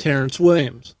 Terrence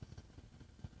Williams.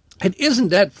 And isn't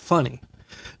that funny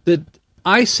that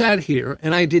I sat here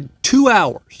and I did 2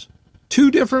 hours, 2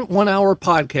 different 1-hour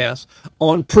podcasts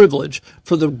on privilege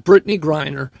for the Brittany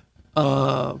Griner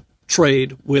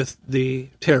trade with the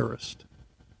terrorist.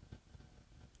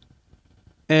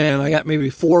 And I got maybe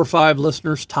 4 or 5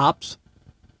 listeners tops.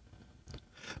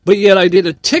 But yet I did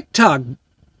a TikTok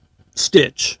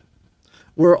stitch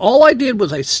where all I did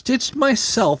was I stitched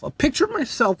myself, a picture of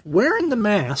myself wearing the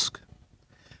mask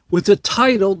with the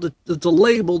title, the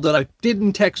label that I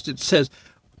didn't text. It says,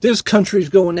 "This country's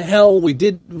going to hell.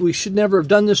 We should never have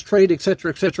done this trade,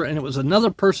 etc., etc." And it was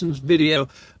another person's video,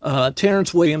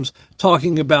 Terrence Williams,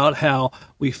 talking about how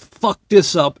we fucked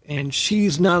this up and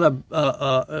she's not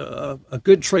a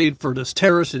good trade for this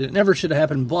terrorist and it never should have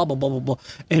happened, blah, blah, blah, blah, blah.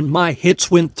 And my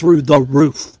hits went through the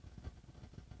roof.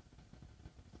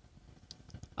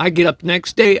 I get up the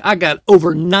next day, I got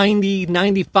over 90,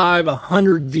 95,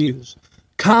 100 views.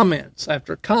 Comments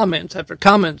after comments after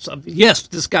comments of, yes,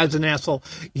 this guy's an asshole.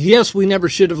 Yes, we never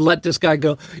should have let this guy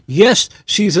go. Yes,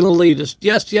 she's an elitist.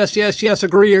 Yes, yes, yes, yes,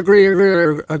 agree.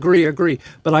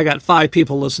 But I got 5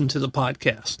 people listen to the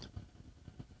podcast.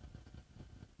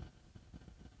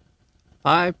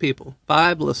 5 people,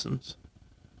 5 listens.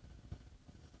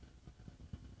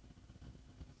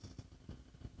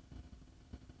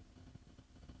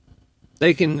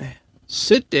 They can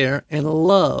sit there and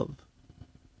love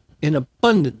in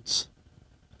abundance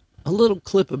a little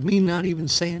clip of me not even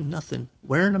saying nothing,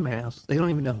 wearing a mask. They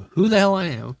don't even know who the hell I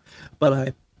am, but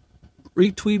I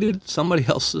retweeted somebody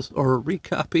else's or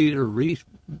recopied or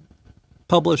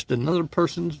republished another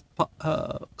person's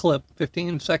clip,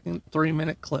 15-second,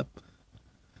 3-minute clip.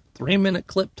 3-minute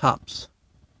clip tops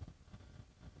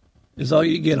is all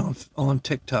you get on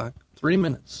TikTok. 3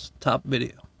 minutes top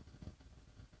video.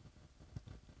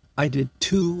 I did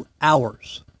 2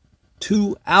 hours.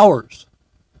 2 hours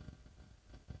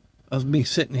of me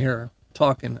sitting here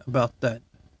talking about that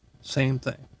same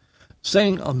thing.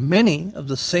 Saying many of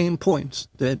the same points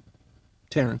that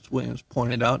Terrence Williams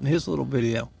pointed out in his little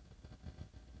video.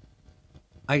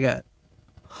 I got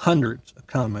hundreds of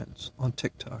comments on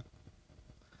TikTok.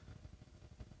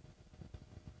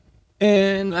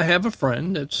 And I have a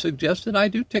friend that suggested I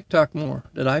do TikTok more,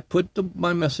 that I put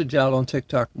my message out on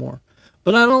TikTok more.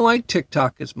 But I don't like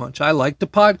TikTok as much. I like the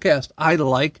podcast. I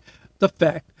like the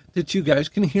fact that you guys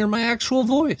can hear my actual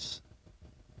voice.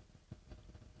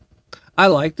 I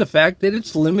like the fact that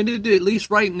it's limited, at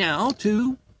least right now,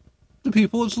 to the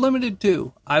people it's limited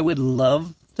to. I would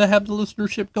love to have the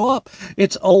listenership go up.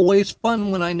 It's always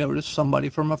fun when I notice somebody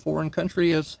from a foreign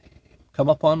country has come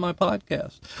up on my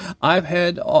podcast. I've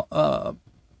had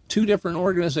 2 different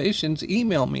organizations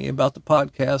email me about the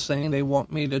podcast saying they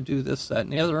want me to do this, that,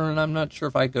 and the other, and I'm not sure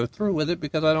if I go through with it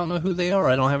because I don't know who they are.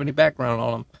 I don't have any background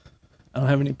on them. I don't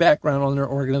have any background on their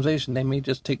organization. They may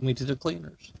just take me to the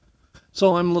cleaners.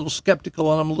 So I'm a little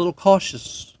skeptical and I'm a little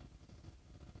cautious.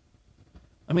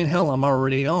 I mean, hell, I'm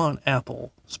already on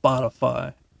Apple,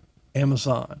 Spotify,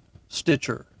 Amazon,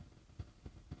 Stitcher,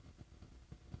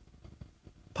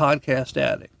 Podcast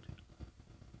Addict,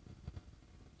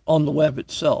 on the web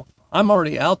itself. I'm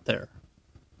already out there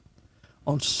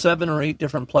on 7 or 8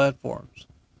 different platforms.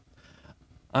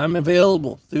 I'm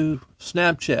available through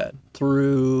Snapchat,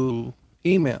 through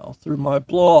email, through my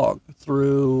blog,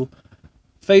 through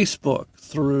Facebook,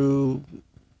 through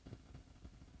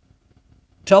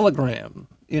Telegram.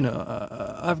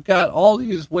 I've got all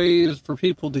these ways for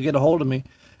people to get a hold of me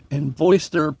and voice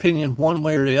their opinion one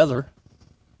way or the other.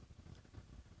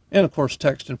 And, of course,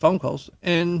 text and phone calls.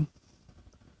 And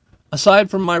aside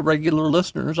from my regular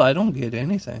listeners, I don't get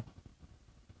anything.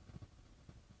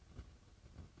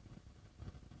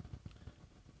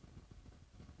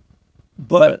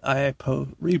 But I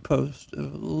repost a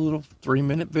little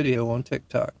 3-minute video on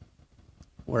TikTok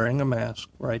wearing a mask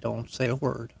where I don't say a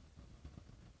word.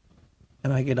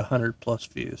 And I get 100+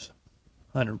 views,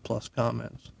 100+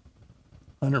 comments,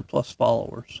 100+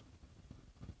 followers.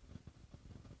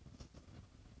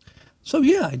 So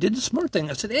yeah, I did the smart thing.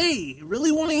 I said, hey, you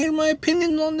really want to hear my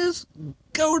opinion on this?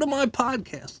 Go to my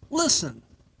podcast. Listen.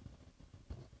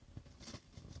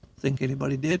 Think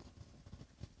anybody did?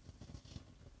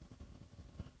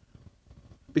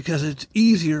 Because it's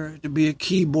easier to be a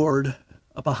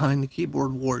behind the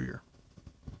keyboard warrior.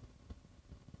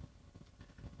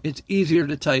 It's easier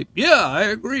to type, yeah, I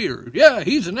agree, or yeah,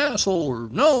 he's an asshole, or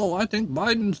no, I think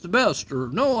Biden's the best, or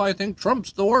no, I think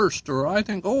Trump's the worst, or I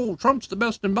think, oh, Trump's the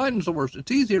best and Biden's the worst.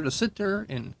 It's easier to sit there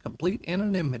in complete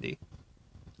anonymity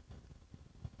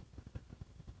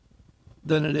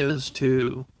than it is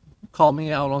to call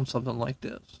me out on something like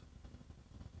this.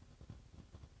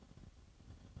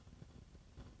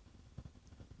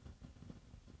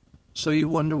 So you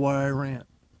wonder why I rant.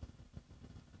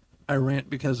 I rant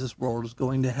because this world is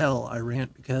going to hell. I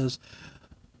rant because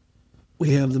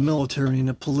we have the military and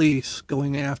the police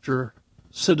going after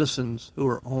citizens who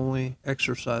are only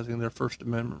exercising their First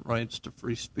Amendment rights to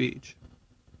free speech.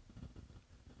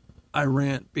 I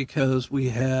rant because we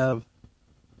have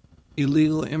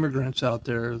illegal immigrants out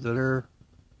there that are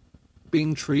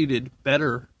being treated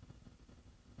better,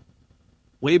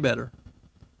 way better,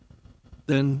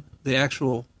 than the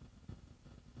actual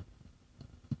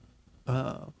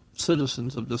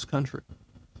citizens of this country.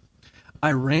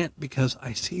 I rant because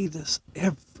I see this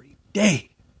every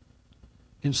day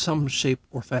in some shape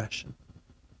or fashion.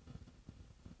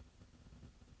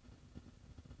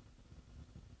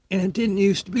 And it didn't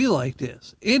used to be like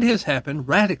this. It has happened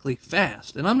radically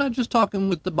fast. And I'm not just talking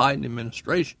with the Biden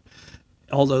administration,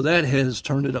 although that has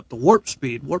turned it up to warp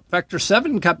speed, warp factor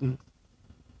 7, Captain.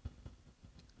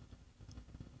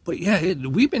 But yeah,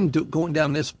 we've been going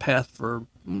down this path for,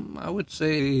 I would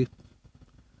say,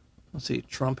 let's see,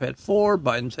 Trump had 4,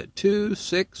 Biden's had 2,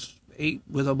 6, 8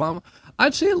 with Obama.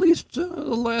 I'd say at least the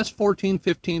last 14,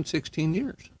 15, 16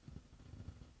 years.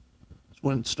 That's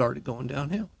when it started going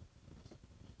downhill.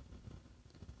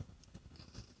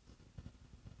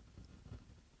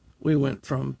 We went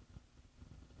from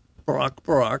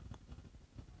Barack,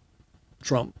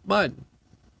 Trump, Biden.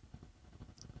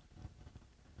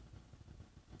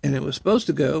 And it was supposed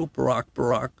to go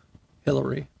Barack,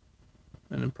 Hillary,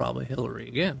 and then probably Hillary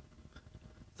again.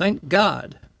 Thank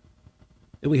God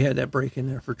that we had that break in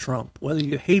there for Trump. Whether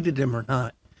you hated him or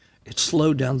not, it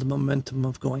slowed down the momentum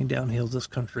of going downhill this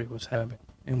country was having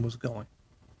and was going.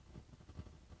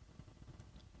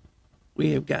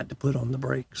 We have got to put on the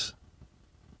brakes,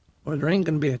 or there ain't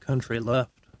going to be a country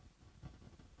left.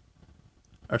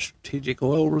 Our strategic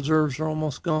oil reserves are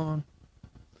almost gone.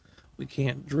 We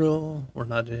can't drill. We're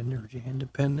not energy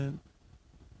independent.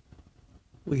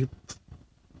 We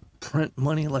print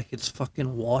money like it's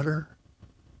fucking water,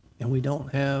 and we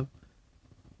don't have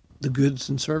the goods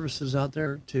and services out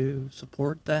there to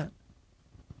support that.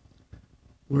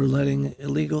 We're letting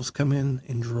illegals come in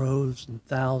droves and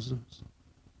thousands.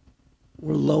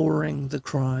 We're lowering the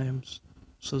crimes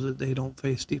so that they don't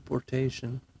face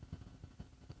deportation.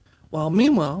 While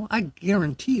meanwhile, I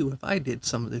guarantee you if I did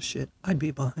some of this shit, I'd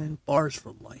be behind bars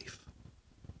for life.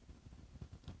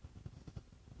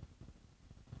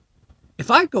 If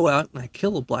I go out and I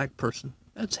kill a black person,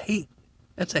 that's hate.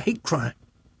 That's a hate crime.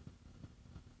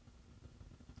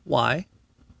 Why?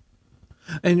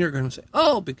 And you're going to say,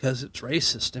 oh, because it's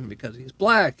racist and because he's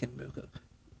black. And because...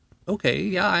 Okay,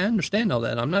 yeah, I understand all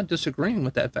that. I'm not disagreeing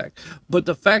with that fact. But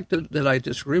the fact that I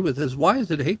disagree with is, why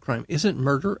is it a hate crime? Isn't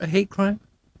murder a hate crime?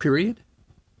 Period.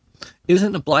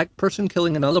 Isn't a black person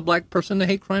killing another black person a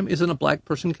hate crime? Isn't a black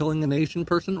person killing an Asian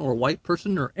person or a white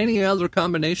person or any other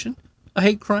combination a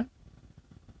hate crime?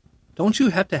 Don't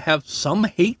you have to have some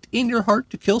hate in your heart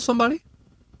to kill somebody?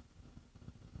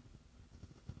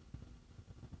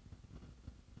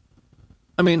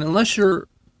 I mean, unless you're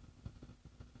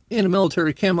in a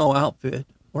military camo outfit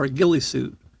or a ghillie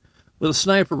suit with a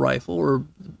sniper rifle or,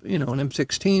 you know, an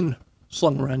M16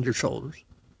 slung around your shoulders.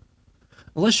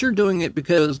 Unless you're doing it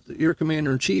because your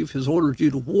commander-in-chief has ordered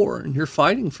you to war and you're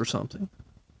fighting for something.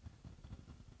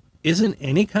 Isn't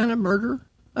any kind of murder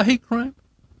a hate crime?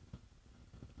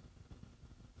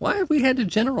 Why have we had to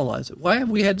generalize it? Why have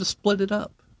we had to split it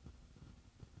up?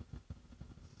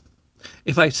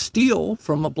 If I steal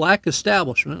from a black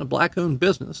establishment, a black-owned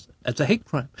business, that's a hate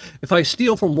crime. If I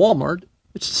steal from Walmart,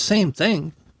 it's the same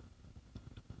thing.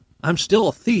 I'm still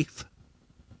a thief.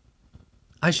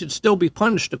 I should still be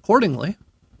punished accordingly.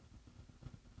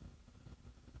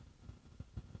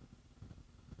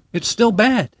 It's still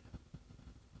bad.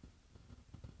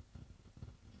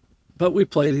 But we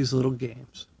play these little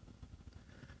games.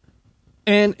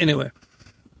 And anyway,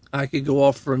 I could go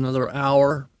off for another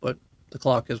hour, but the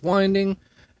clock is winding.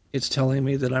 It's telling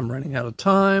me that I'm running out of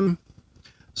time.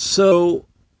 So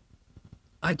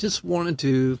I just wanted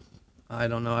to, I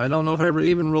don't know if I ever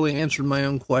even really answered my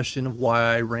own question of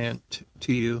why I rant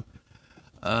to you.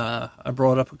 I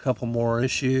brought up a couple more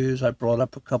issues. I brought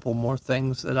up a couple more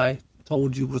things that I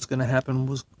told you was going to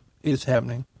happen is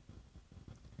happening.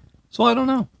 So I don't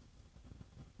know.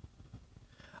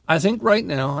 I think right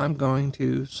now I'm going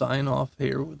to sign off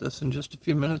here with this in just a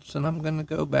few minutes, and I'm going to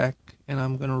go back and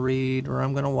I'm going to read, or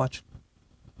I'm going to watch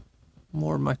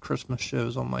more of my Christmas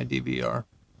shows on my DVR.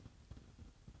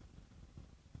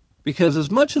 Because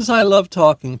as much as I love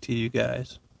talking to you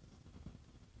guys,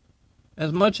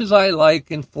 as much as I like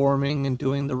informing and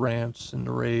doing the rants and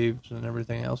the raves and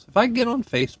everything else, if I get on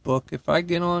Facebook, if I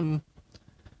get on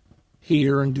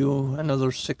here and do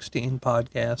another 16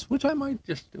 podcasts, which I might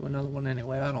just do another one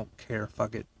anyway, I don't care,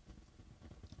 fuck it.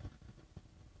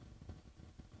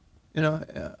 You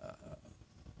know,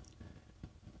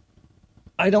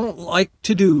 I don't like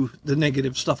to do the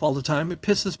negative stuff all the time. It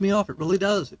pisses me off, it really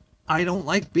does. I don't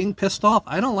like being pissed off.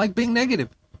 I don't like being negative.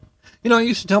 You know, I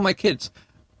used to tell my kids,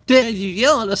 Dad, you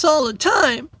yell at us all the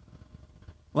time.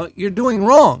 Well, you're doing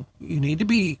wrong. You need to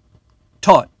be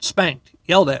taught, spanked,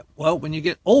 yelled at. Well, when you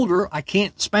get older, I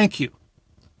can't spank you.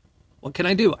 What can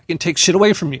I do? I can take shit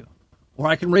away from you. Or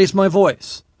I can raise my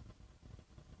voice.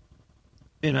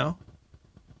 You know?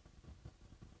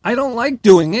 I don't like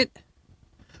doing it.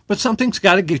 But something's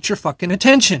got to get your fucking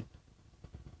attention.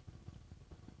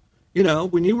 You know,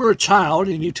 when you were a child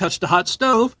and you touched a hot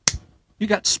stove, you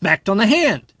got smacked on the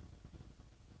hand.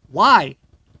 Why?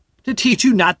 To teach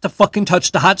you not to fucking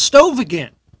touch the hot stove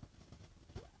again.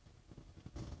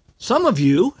 Some of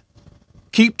you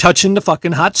keep touching the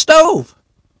fucking hot stove.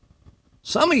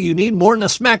 Some of you need more than a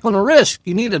smack on the wrist.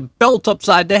 You need a belt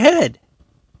upside the head.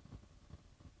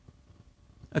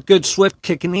 A good swift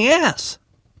kick in the ass.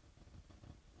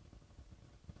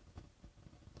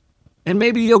 And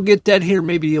maybe you'll get that here,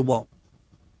 maybe you won't.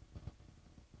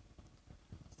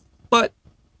 But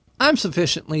I'm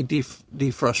sufficiently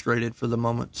defrustrated for the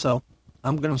moment, so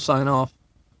I'm going to sign off.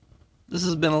 This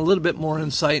has been a little bit more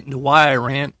insight into why I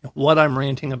rant, what I'm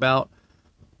ranting about.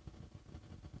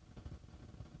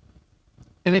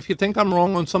 And if you think I'm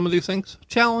wrong on some of these things,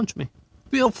 challenge me.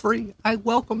 Feel free. I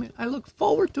welcome it. I look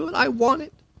forward to it. I want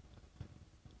it.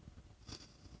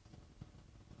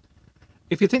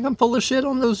 If you think I'm full of shit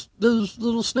on those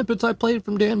little snippets I played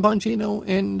from Dan Bongino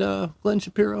and Glenn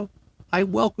Shapiro, I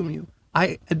welcome you.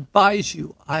 I advise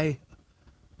you. I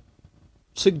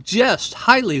suggest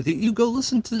highly that you go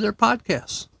listen to their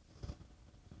podcasts.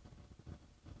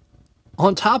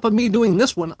 On top of me doing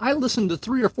this one, I listen to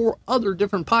 3 or 4 other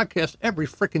different podcasts every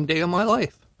freaking day of my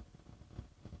life.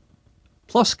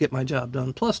 Plus get my job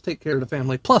done, plus take care of the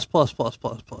family, plus.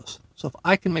 So if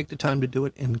I can make the time to do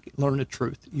it and learn the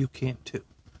truth, you can too.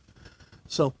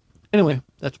 So anyway,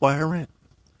 that's why I rant.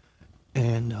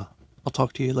 And I'll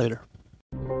talk to you later.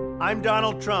 I'm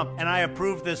Donald Trump, and I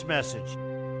approve this message.